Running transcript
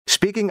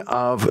speaking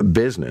of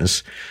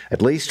business,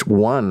 at least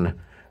one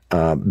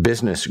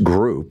business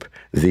group,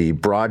 the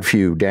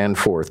Broadview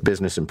Danforth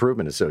Business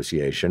Improvement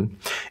Association,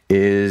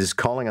 is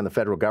calling on the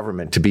federal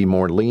government to be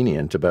more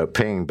lenient about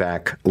paying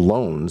back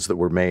loans that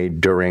were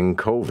made during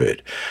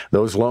COVID.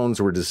 Those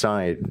loans were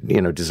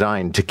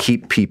designed to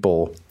keep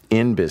people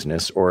in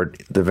business, or at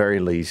the very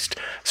least,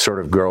 sort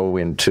of go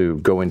into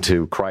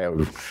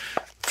cryo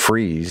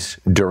freeze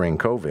during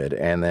COVID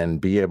and then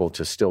be able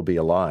to still be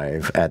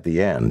alive at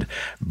the end.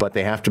 But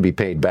they have to be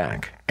paid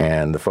back.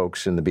 And the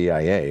folks in the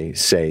BIA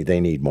say they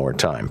need more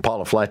time.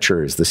 Paula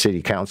Fletcher is the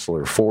City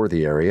Councillor for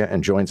the area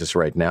and joins us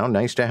right now.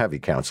 Nice to have you,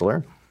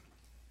 Councillor.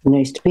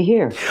 Nice to be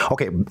here.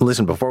 Okay,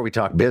 listen, before we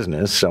talk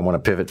business, I want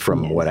to pivot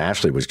from what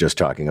Ashley was just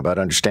talking about.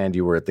 I understand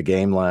you were at the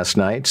game last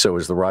night. So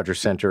is the Rogers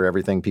Centre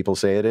everything people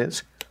say it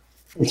is?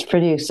 It's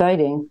pretty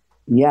exciting.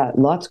 Yeah,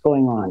 lots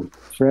going on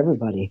for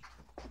everybody.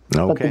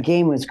 Okay. But the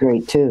game was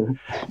great, too.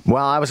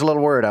 Well, I was a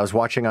little worried. I was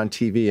watching on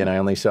TV, and I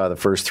only saw the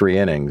first 3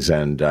 innings,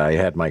 and I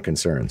had my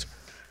concerns.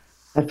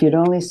 If you'd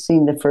only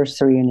seen the first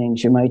 3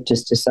 innings, you might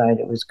just decide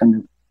it was going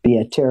to be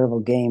a terrible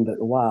game.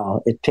 But,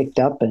 wow, it picked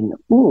up, and,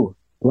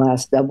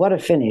 what a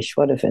finish.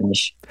 What a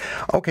finish.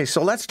 Okay,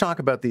 so let's talk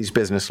about these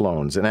business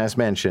loans. And as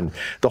mentioned,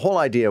 the whole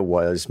idea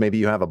was maybe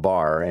you have a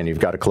bar and you've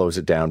got to close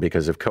it down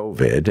because of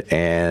COVID,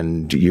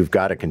 and you've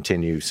got to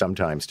continue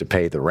sometimes to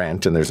pay the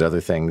rent, and there's other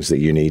things that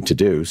you need to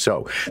do.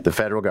 So the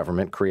federal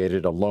government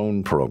created a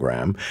loan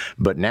program.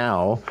 But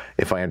now,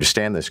 if I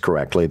understand this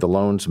correctly, the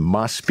loans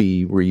must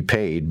be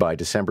repaid by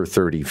December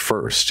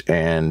 31st.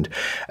 And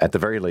at the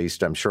very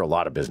least, I'm sure a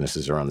lot of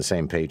businesses are on the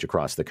same page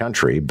across the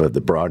country, but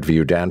the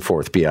Broadview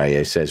Danforth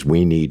BIA says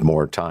we need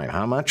more time.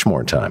 How much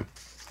more time?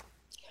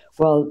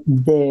 Well,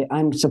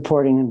 I'm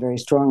supporting them very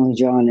strongly,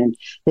 John, and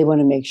they want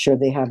to make sure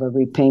they have a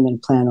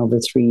repayment plan over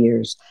 3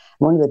 years.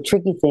 One of the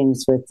tricky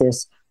things with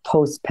this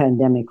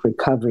post-pandemic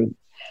recovery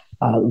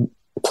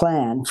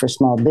plan for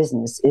small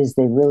business is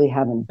they really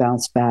haven't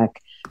bounced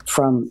back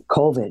from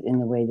COVID in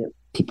the way that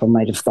people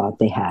might have thought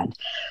they had.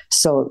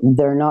 So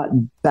they're not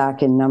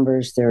back in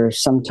numbers. They're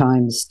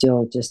sometimes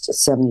still just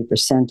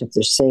 70% of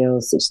their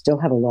sales. They still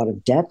have a lot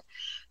of debt.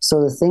 So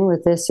the thing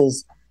with this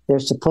is they're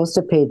supposed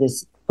to pay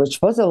this,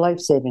 which was a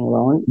life-saving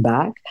loan,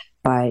 back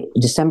by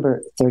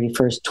December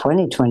 31st,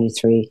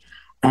 2023.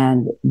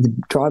 And the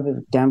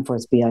Broadview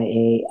Danforth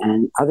BIA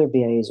and other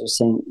BIAs are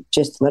saying,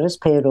 just let us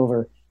pay it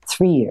over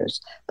 3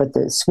 years. But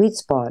the sweet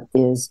spot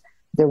is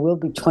there will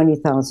be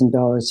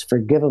 $20,000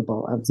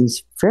 forgivable of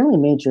these fairly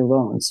major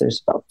loans.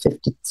 There's about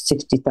 $50,000,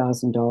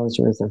 $60,000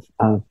 worth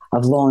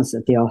of loans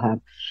that they all have.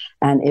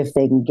 And if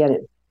they can get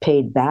it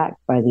paid back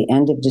by the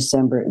end of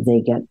December,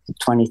 they get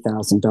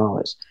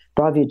 $20,000.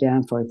 Broadview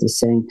Danforth is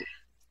saying,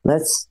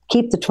 let's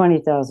keep the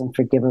 $20,000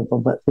 forgivable,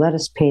 but let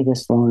us pay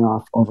this loan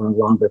off over a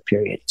longer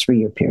period,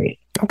 3-year period.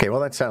 Okay, well,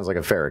 that sounds like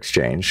a fair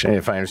exchange. And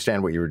if I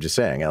understand what you were just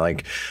saying,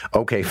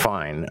 okay,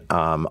 fine,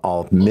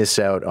 I'll miss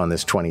out on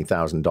this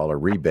 $20,000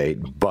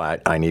 rebate,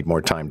 but I need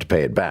more time to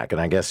pay it back. And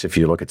I guess if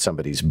you look at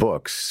somebody's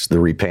books, the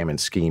repayment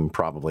scheme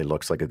probably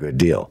looks like a good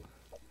deal.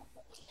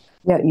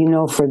 Yeah,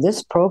 for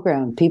this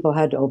program, people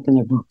had to open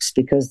their books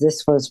because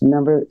this was,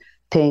 remember,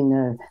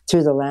 paying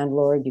through the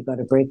landlord, you got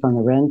a break on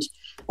the rent.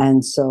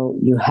 And so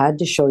you had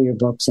to show your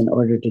books in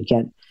order to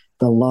get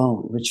the loan,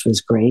 which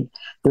was great.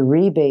 The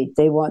rebate,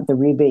 they want the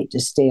rebate to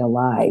stay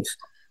alive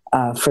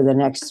for the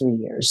next 3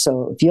 years.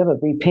 So if you have a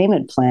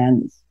repayment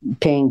plan,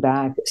 paying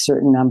back a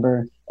certain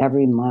number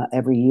every month,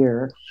 every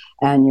year,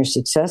 and you're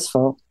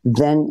successful,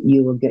 then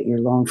you will get your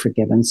loan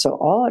forgiven. So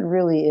all it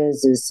really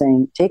is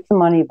saying, take the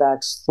money back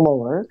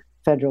slower,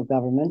 federal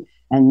government,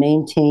 and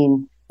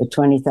maintain the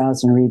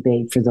 $20,000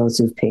 rebate for those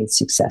who've paid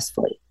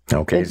successfully.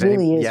 Okay, it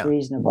really is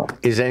reasonable.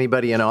 Is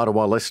anybody in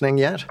Ottawa listening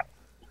yet?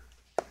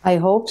 I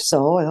hope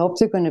so. I hope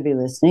they're going to be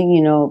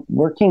listening.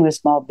 Working with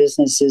small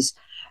businesses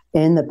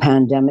in the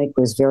pandemic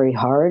was very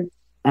hard,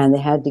 and they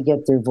had to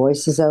get their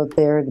voices out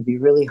there to be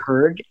really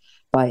heard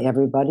by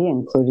everybody,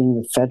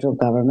 including the federal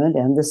government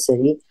and the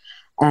city.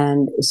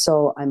 And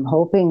so I'm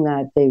hoping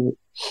that they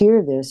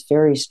hear this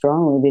very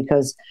strongly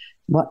because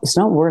it's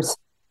not worth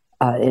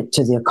it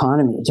to the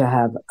economy to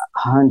have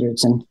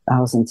hundreds and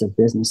thousands of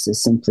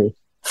businesses simply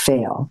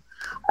fail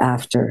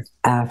after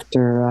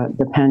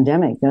the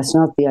pandemic. That's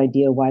not the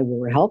idea why we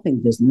were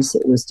helping business.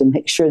 It was to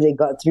make sure they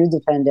got through the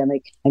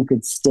pandemic and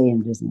could stay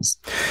in business.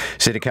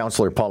 City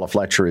Councillor Paula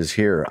Fletcher is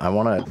here. I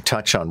want to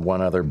touch on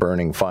one other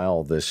burning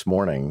file this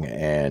morning,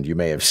 and you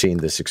may have seen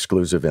this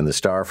exclusive in the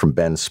Star from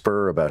Ben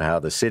Spur about how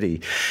the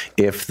city,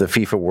 if the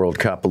FIFA World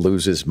Cup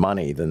loses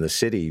money, then the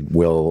city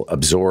will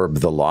absorb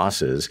the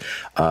losses.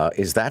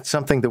 Is that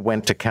something that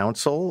went to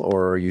council,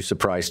 or are you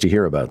surprised to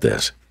hear about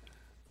this?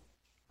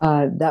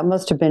 That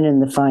must have been in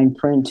the fine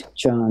print,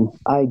 John.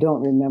 I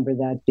don't remember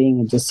that being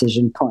a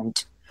decision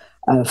point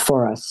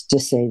for us to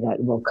say that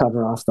we'll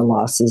cover off the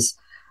losses.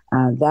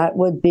 That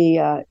would be,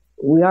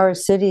 we are a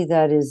city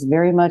that is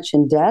very much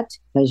in debt,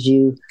 as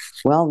you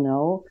well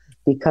know,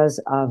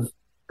 because of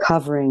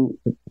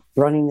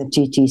running the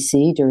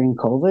TTC during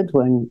COVID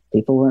when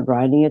people weren't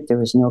riding it. There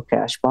was no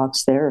cash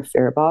box there, a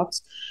fare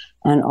box.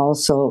 and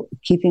also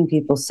keeping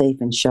people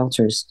safe in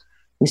shelters.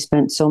 We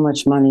spent so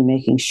much money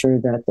making sure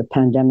that the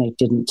pandemic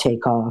didn't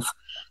take off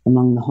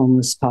among the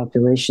homeless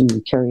population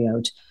and carry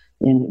out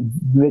in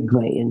a big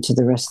way into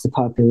the rest of the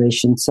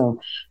population. So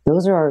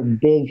those are our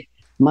big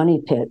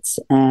money pits,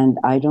 and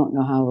I don't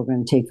know how we're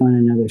going to take on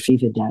another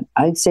FIFA debt.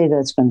 I'd say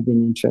that's going to be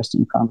an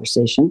interesting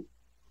conversation.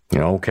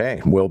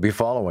 Okay, we'll be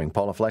following.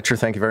 Paula Fletcher,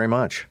 thank you very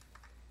much.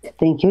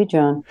 Thank you,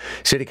 John.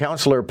 City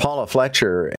Councillor Paula Fletcher.